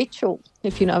just a ritual,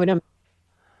 if you know what I mean.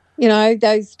 You know,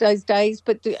 those days.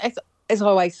 But as I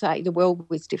always say, the world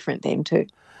was different then too.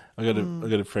 I got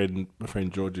a friend, my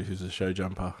friend Georgia, who's a show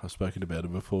jumper. I've spoken about her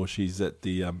before. She's at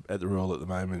the Royal at the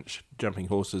moment, jumping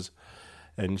horses,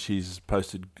 and she's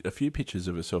posted a few pictures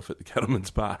of herself at the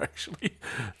Cattleman's Bar. Actually,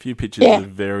 a few pictures of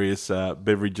various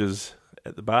beverages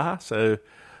at the bar. So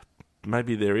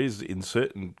maybe there is, in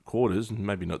certain quarters, and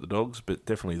maybe not the dogs, but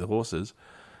definitely the horses,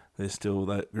 there's still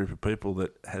that group of people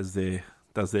that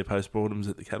does their postmortems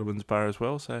at the Cattleman's Bar as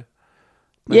well. So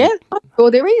maybe, I'm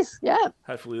sure there is. Yeah,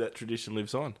 hopefully that tradition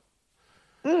lives on.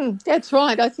 That's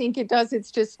right. I think it does.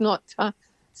 It's just not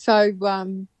so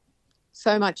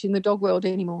much in the dog world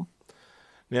anymore.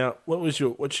 Now, what's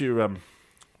your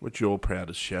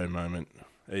proudest show moment,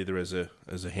 either as a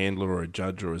handler or a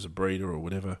judge or as a breeder or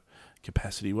whatever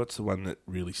capacity? What's the one that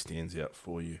really stands out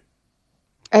for you?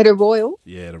 At a Royal?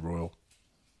 Yeah, at a Royal.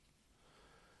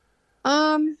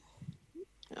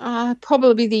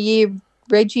 Probably the year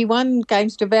Reggie won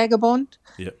Games to Vagabond.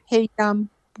 Yep. He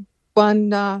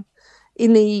won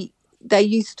they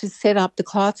used to set up the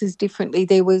classes differently.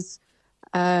 There was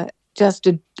just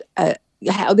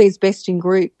how there's best in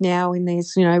group now, and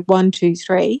there's 1, 2,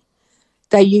 3.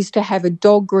 They used to have a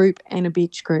dog group and a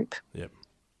bitch group. Yep.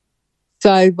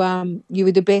 So you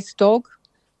were the best dog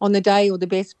on the day or the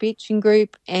best bitch in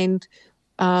group, and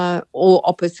or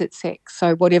opposite sex.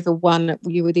 So whatever one,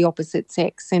 you were the opposite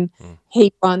sex, and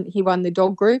he won the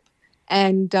dog group,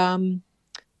 and I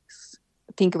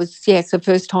think it was the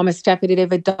first time a Stafford had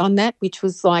ever done that, which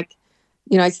was like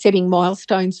setting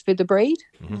milestones for the breed.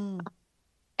 Mm-hmm.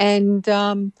 And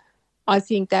I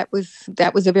think that was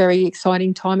a very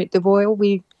exciting time at the Royal.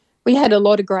 We had a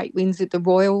lot of great wins at the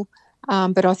Royal,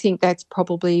 but I think that's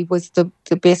probably was the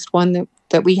best one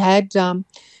that we had.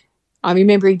 I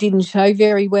remember he didn't show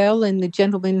very well, and the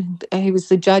gentleman who was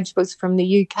the judge was from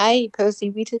the UK, Percy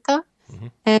Whitaker,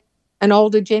 and an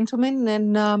older gentleman,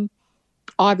 and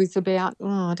I was about,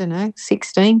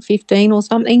 16, 15 or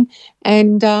something,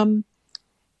 and I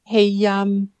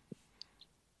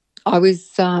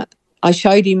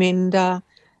showed him, and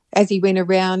as he went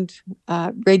around,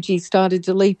 Reggie started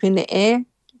to leap in the air,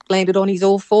 landed on his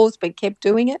all fours, but kept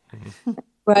doing it.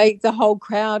 Right, the whole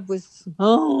crowd was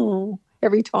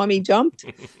every time he jumped,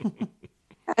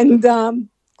 and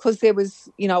because there was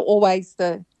always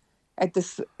where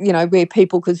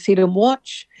people could sit and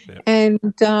watch, and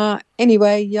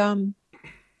anyway,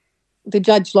 the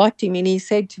judge liked him, and he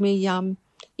said to me,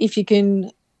 if you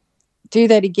can do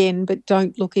that again, but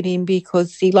don't look at him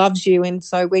because he loves you, and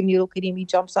so when you look at him, he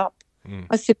jumps up.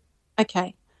 I said,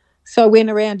 okay. So I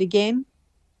went around again,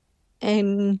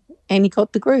 and he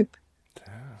got the group.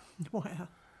 Wow.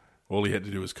 All he had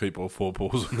to do was keep all 4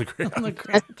 paws on the ground.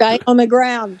 Stay on the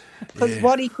ground, because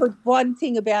one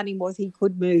thing about him was he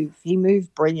could move. He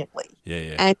moved brilliantly.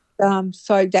 Yeah. And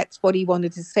so that's what he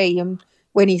wanted to see. And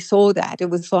when he saw that, it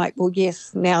was like, well,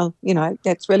 yes, now,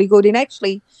 that's really good. And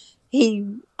actually,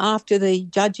 after the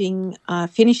judging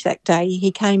finished that day, he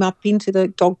came up into the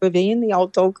dog pavilion, the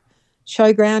old dog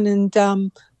showground, and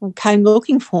came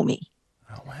looking for me.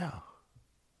 Oh, wow.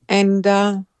 And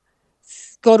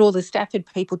got all the Stafford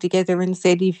people together and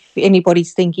said, if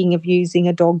anybody's thinking of using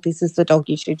a dog, this is the dog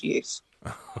you should use.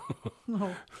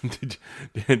 Oh. Did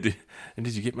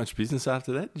you get much business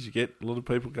after that? Did you get a lot of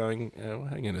people going,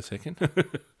 hang on a second, we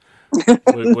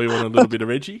want a little bit of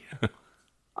Reggie?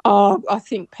 I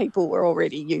think people were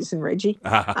already using Reggie. He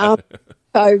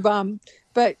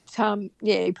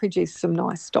produced some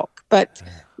nice stock. But,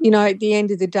 at the end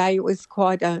of the day, it was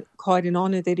quite an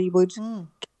honour that he would,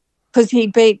 because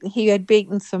he had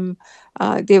beaten some,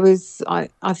 there was, I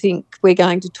think we're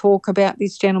going to talk about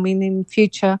this gentleman in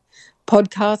future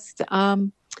podcasts,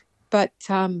 but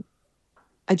a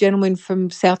gentleman from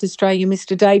South Australia,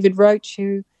 Mr. David Roach,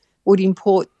 who would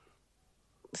import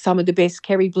some of the best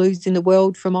Kerry Blues in the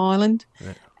world from Ireland.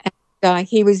 Yeah. And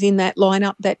he was in that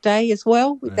lineup that day as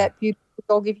well with that beautiful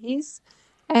dog of his.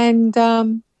 And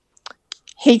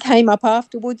he came up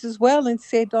afterwards as well and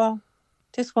said, "Oh,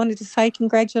 just wanted to say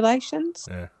congratulations."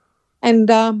 Yeah.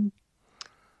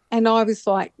 And I was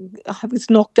like, I was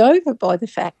knocked over by the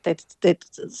fact that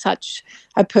such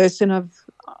a person of,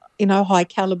 high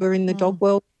caliber in the dog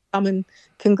world come and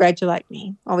congratulate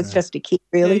me. I was just a kid,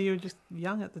 Yeah, really. you were just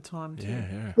young at the time too.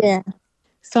 Yeah. Yeah.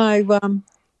 So,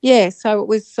 so it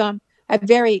was a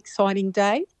very exciting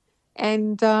day.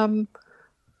 And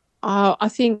I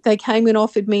think they came and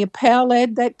offered me a power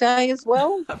lad that day as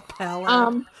well. A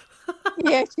power.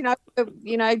 Yes,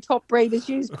 top breeders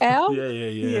use power.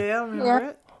 Yeah, I remember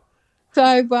it.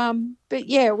 So, but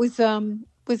yeah, it was a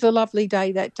lovely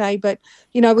day that day. But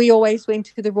we always went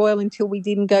to the Royal until we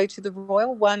didn't go to the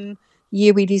Royal. One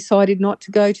year we decided not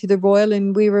to go to the Royal,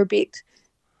 and we were a bit,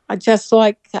 just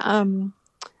like the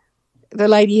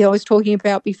lady I was talking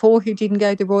about before, who didn't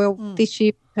go to the Royal this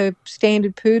year, her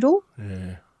standard poodle,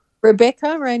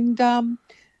 Rebecca, and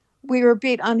we were a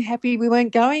bit unhappy we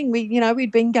weren't going.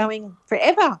 We'd been going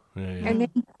forever, and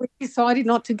then we decided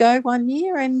not to go one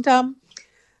year, and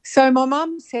so my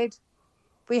mum said,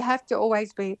 we have to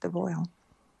always be at the Royal.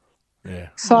 Yeah.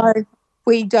 So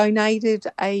we donated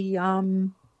a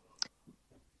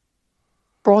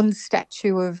bronze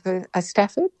statue of a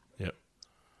Stafford. Yep.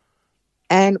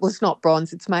 And it was not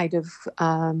bronze. It's made of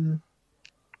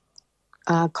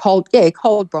cold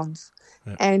bronze.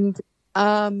 Yep. And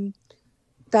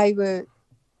they were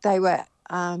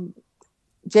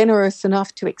generous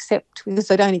enough to accept, because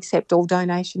they don't accept all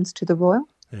donations to the Royal.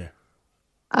 Yeah.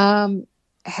 It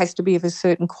has to be of a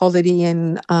certain quality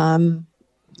and,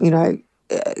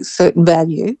 certain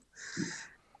value.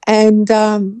 And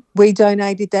we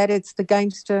donated that. It's the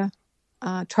Gamester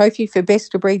Trophy for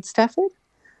Best of Breed Stafford,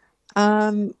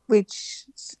 which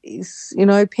is,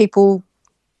 people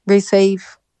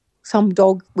receive, some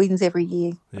dog wins every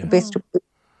year, the Best of Breed.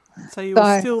 So you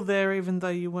were still there even though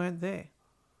you weren't there?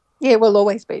 Yeah, we'll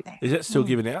always be there. Is that still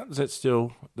given out? Is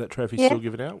that trophy still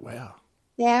given out? Wow.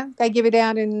 Yeah, they give it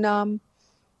out and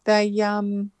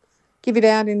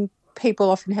people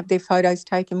often have their photos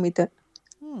taken with it.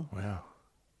 Wow.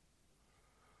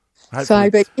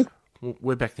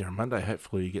 We're back there on Monday.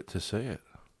 Hopefully you get to see it.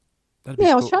 Cool.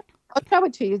 I'll show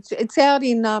it to you. It's out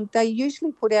in. They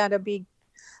usually put out a big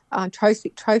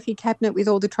trophy cabinet with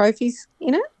all the trophies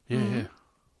in it. Yeah.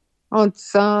 Oh,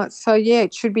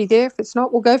 it should be there. If it's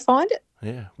not, we'll go find it.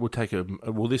 Yeah, we'll take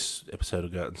this episode will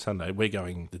go out on Sunday. We're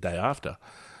going the day after.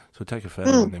 So we'll take a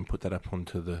photo and then put that up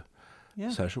onto the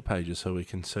social pages so we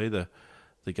can see the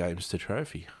Gamester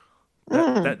Trophy.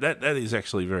 That is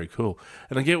actually very cool.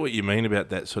 And I get what you mean about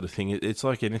that sort of thing. It's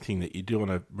like anything that you do on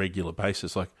a regular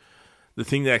basis. Like the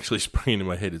thing that actually sprang into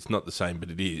my head, it's not the same, but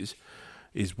it is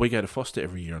we go to Foster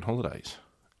every year on holidays.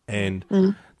 And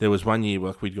there was one year,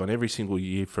 we'd gone every single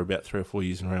year for about 3 or 4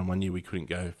 years in a row. One year we couldn't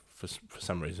go for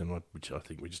some reason, which I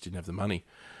think we just didn't have the money.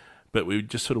 But we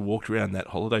just sort of walked around that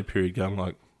holiday period going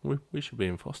like, we should be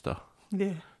in Foster.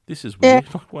 Yeah. This is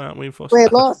weird. Like, why aren't we in Foster? We're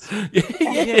lost.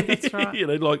 Yeah, that's right.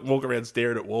 Like walk around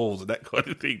staring at walls and that kind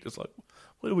of thing. Just like,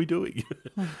 what are we doing?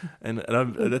 and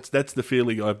that's the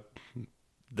feeling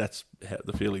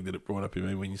the feeling that it brought up in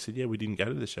me when you said, we didn't go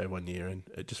to the show one year, and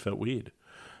it just felt weird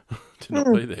to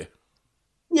not be there.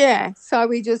 Yeah, so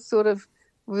we just sort of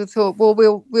thought, well,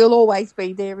 we'll always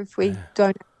be there if we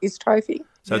don't have this trophy.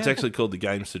 So it's actually called the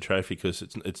Gamester Trophy because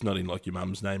it's not in like your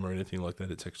mum's name or anything like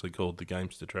that. It's actually called the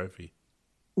Gamester Trophy.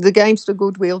 The Gamester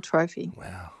Goodwill Trophy.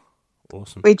 Wow,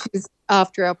 awesome. Which is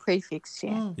after our prefix,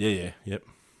 yeah. Yep.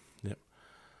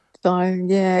 So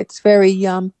it's very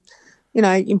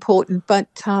important. But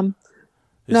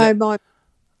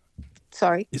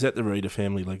sorry. Is that the Reader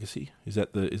family legacy? Is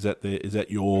that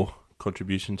your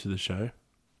contribution to the show?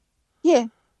 Yeah,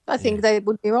 I think that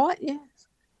would be right.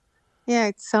 Yeah,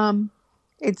 it's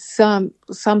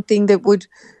something that would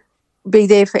be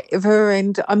there forever.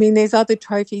 And I mean, there's other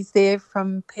trophies there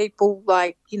from people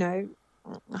like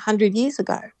 100 years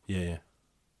ago. Yeah.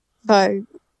 So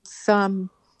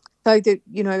so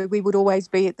that we would always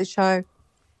be at the show.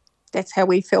 That's how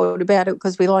we felt about it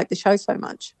because we like the show so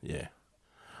much. Yeah.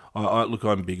 Look,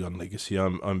 I'm big on legacy.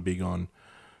 I'm big on,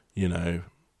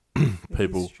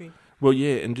 people. History. Well,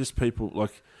 yeah, and just people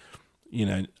like,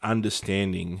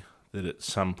 understanding that at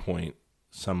some point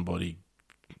somebody,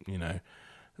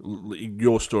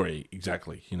 your story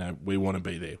exactly. We want to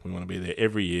be there. We want to be there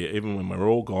every year, even when we're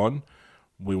all gone.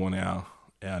 We want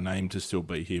our name to still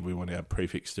be here. We want our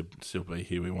prefix to still be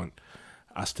here. We want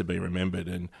us to be remembered.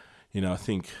 And I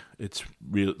think it's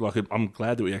real. Like, I'm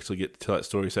glad that we actually get to tell that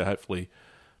story. So hopefully,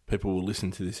 people will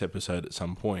listen to this episode at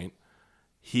some point,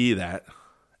 hear that,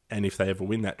 and if they ever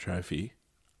win that trophy,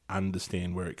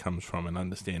 understand where it comes from and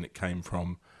understand it came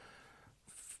from,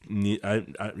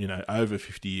 over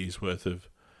 50 years worth of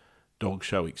dog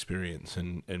show experience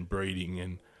and breeding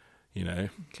and,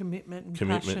 commitment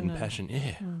and passion.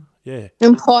 Yeah.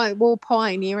 And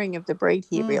pioneering of the breed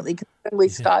here, really, because when we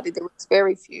started, there was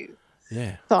very few.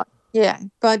 Yeah. So,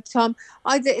 but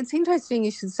it's interesting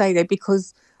you should say that,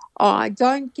 because I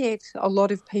don't get a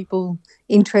lot of people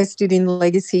interested in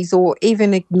legacies or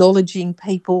even acknowledging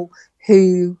people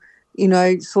who,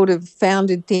 sort of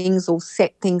founded things or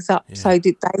set things up so that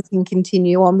they can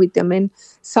continue on with them. And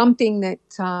something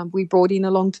that we brought in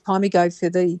a long time ago for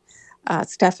the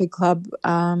Stafford Club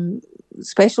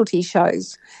specialty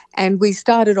shows, and we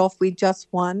started off with just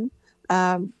one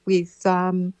with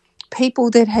people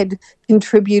that had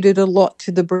contributed a lot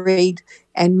to the breed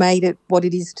and made it what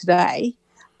it is today.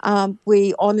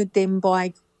 We honoured them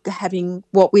by having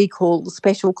what we call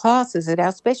special classes at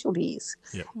our specialties.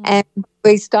 Yep. And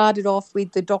we started off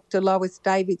with the Dr. Lois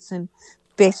Davidson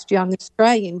Best Young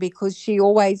Australian, because she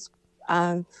always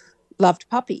loved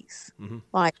puppies.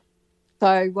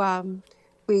 Mm-hmm.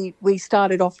 We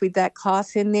started off with that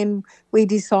class, and then we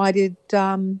decided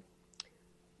that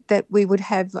we would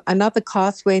have another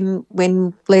class when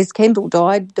Les Kendall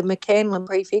died, the McCandlin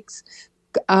prefix,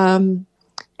 and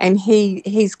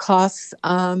his class,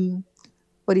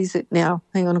 what is it now?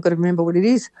 Hang on, I've got to remember what it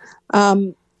is.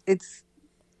 It's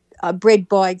bred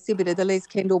by exhibitor, the Les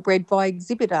Kendall bred by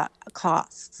exhibitor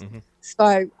class. Mm-hmm.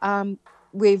 So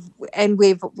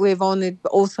we've honoured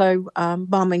also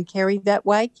Mum and Kerry that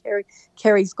way.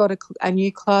 Kerry's got a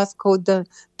new class called the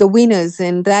Winners,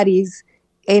 and that is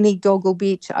any dog or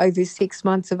bitch over 6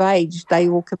 months of age. They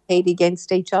will compete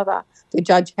against each other. The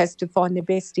judge has to find the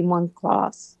best in one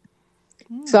class.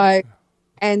 So,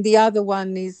 and the other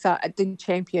one is the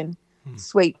champion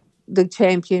suite, the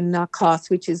champion class,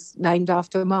 which is named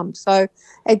after Mum. So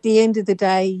at the end of the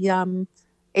day,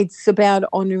 it's about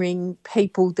honouring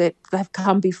people that have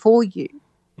come before you.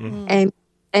 And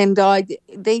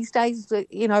these days,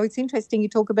 it's interesting you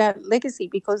talk about legacy,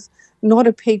 because not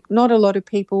a lot of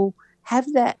people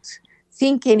have that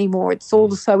think anymore. It's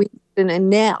all so instant and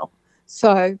now.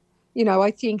 So,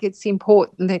 I think it's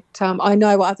important that I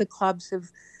know other clubs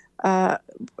have,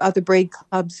 other breed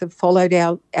clubs have followed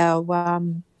our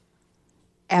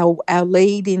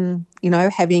lead in,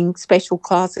 having special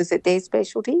classes at their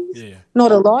specialties. Yeah.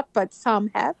 Not a lot, but some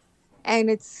have. And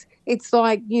it's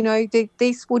like,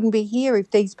 this wouldn't be here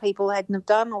if these people hadn't have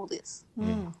done all this.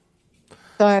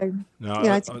 So, no,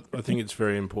 I think it's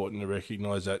very important to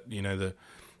recognise that, and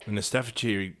the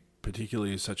Staffordshire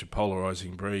particularly is such a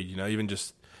polarising breed. Even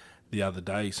just the other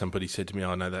day, somebody said to me,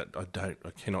 "I know that I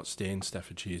cannot stand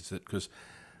Staffordshires," because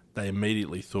they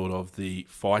immediately thought of the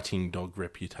fighting dog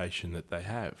reputation that they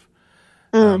have.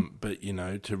 But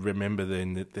to remember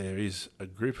then that there is a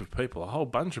group of people, a whole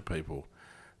bunch of people,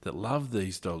 that love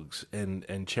these dogs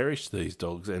and cherish these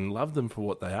dogs and love them for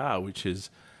what they are, which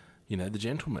is, the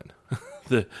gentleman,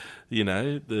 the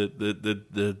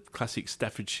classic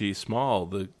Staffordshire smile,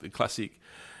 the classic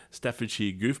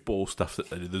Staffordshire goofball stuff that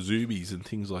they do, the zoobies and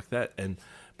things like that.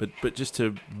 But just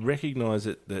to recognise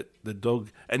that the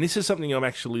dog, and this is something I'm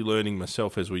actually learning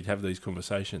myself as we have these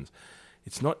conversations,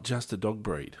 it's not just a dog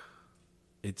breed.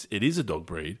 It is a dog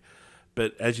breed,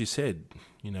 but as you said,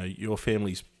 your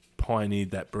family's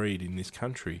pioneered that breed in this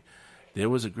country. There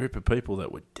was a group of people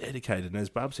that were dedicated, and as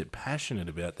Barb said, passionate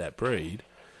about that breed,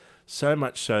 so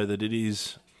much so that it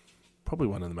is probably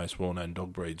one of the most well-known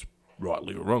dog breeds,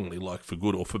 rightly or wrongly, like for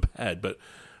good or for bad, but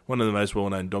one of the most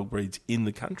well-known dog breeds in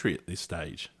the country at this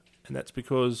stage. And that's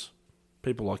because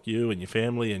people like you and your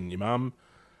family and your mum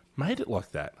made it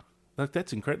like that. Like,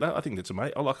 that's incredible. I think that's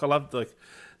amazing. I love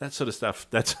that sort of stuff.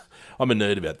 I'm a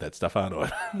nerd about that stuff, aren't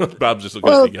I? Barb's just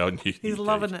looking at me going, he's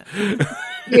loving it.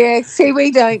 Yeah, see,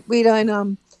 we don't,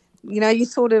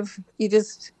 you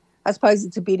just, I suppose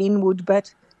it's a bit inward,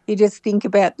 but you just think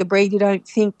about the breed. You don't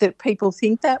think that people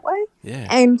think that way. Yeah.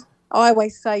 And I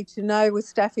always say to know a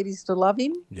Stafford is to love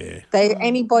him. Yeah.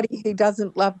 Anybody who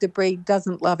doesn't love the breed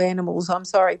doesn't love animals. I'm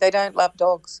sorry, they don't love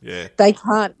dogs. Yeah. They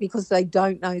can't, because they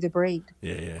don't know the breed.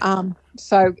 Yeah.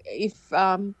 So if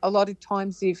a lot of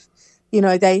times if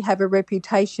they have a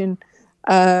reputation,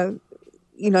 of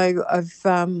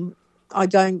I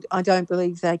don't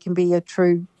believe they can be a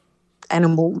true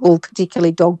animal or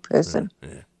particularly dog person.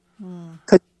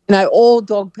 Because all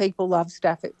dog people love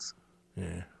Staffords.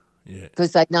 Yeah. Yeah,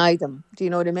 because they know them. Do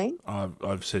you know what I mean?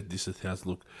 I've said this 1,000.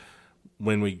 Look,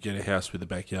 when we get a house with a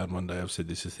backyard one day, I've said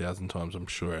this 1,000 times. I'm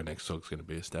sure our next dog's going to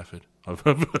be a Stafford. Good.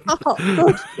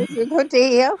 Good to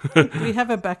hear. We have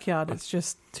a backyard. It's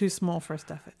just too small for a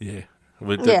Stafford. Yeah.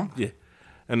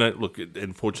 And look,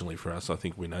 unfortunately for us, I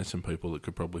think we know some people that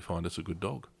could probably find us a good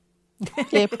dog.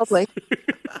 Yeah, probably.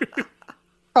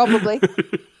 Probably.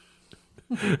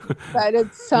 But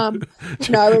it's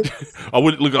it's, I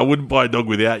wouldn't buy a dog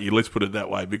without you. Let's put it that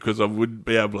way, because I wouldn't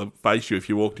be able to face you if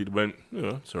you walked in and went,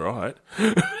 "Oh, it's all right."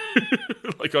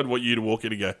 Like, I'd want you to walk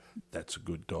in and go, "That's a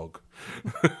good dog."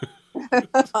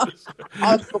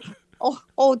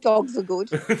 all dogs are good.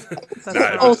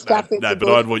 No, but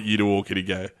I'd want you to walk in and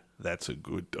go, "That's a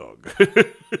good dog."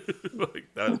 Like,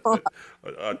 I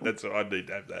need to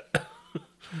have that.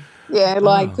 Yeah,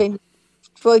 like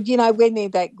when they're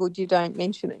that good, you don't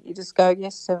mention it. You just go,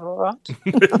 "Yes, they're all right."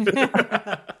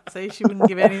 See, she wouldn't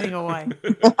give anything away.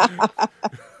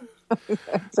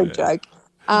 It's a joke.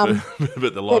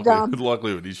 But the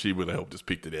likelihood is she would have helped us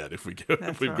pick it out if we've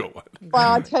got one.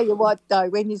 Well, I tell you what, though,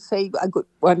 when you see a good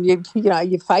one, your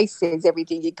face says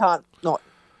everything. You can't not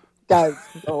go,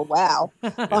 "Oh, wow."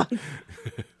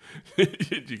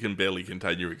 You can barely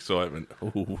contain your excitement.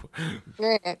 Ooh.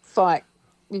 Yeah, it's like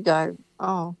you go,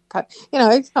 "Oh, okay."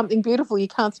 Something beautiful. You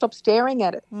can't stop staring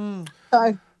at it.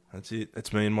 So That's it.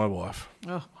 That's me and my wife. Oh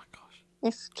my gosh!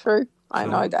 it's true. I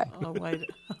know that.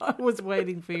 I was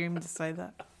waiting for him to say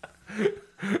that.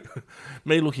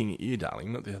 Me looking at you,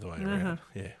 darling, not the other way around.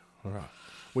 Yeah, all right.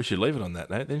 We should leave it on that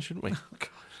note, then, shouldn't we?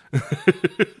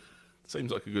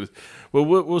 Seems like a good. Well,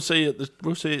 we'll see you at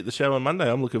the show on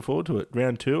Monday. I'm looking forward to it.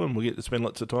 Round 2, and we'll get to spend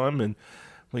lots of time. And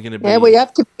we're going to be. Yeah, we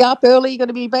have to be up early. You're going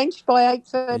to be benched by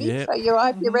 8:30. Yeah. So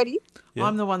I hope you're ready. Yeah.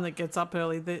 I'm the one that gets up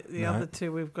early. The other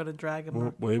two, we've got to drag them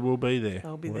up. We will be there.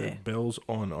 I'll be there. Bells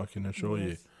on, I can assure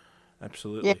you.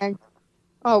 Absolutely. Yeah.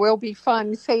 Oh, it'll be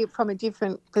fun. See it from a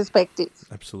different perspective.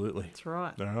 Absolutely. That's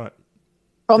right. All right.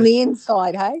 From the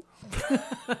inside, hey?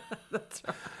 That's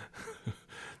right.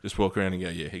 Just walk around and go,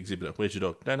 "Yeah, exhibitor. Where's your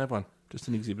dog?" Don't have one. Just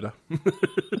an exhibitor.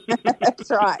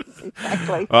 That's right.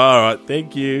 Exactly. All right.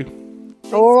 Thank you.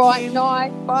 All right.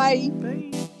 Night. Bye. Bye.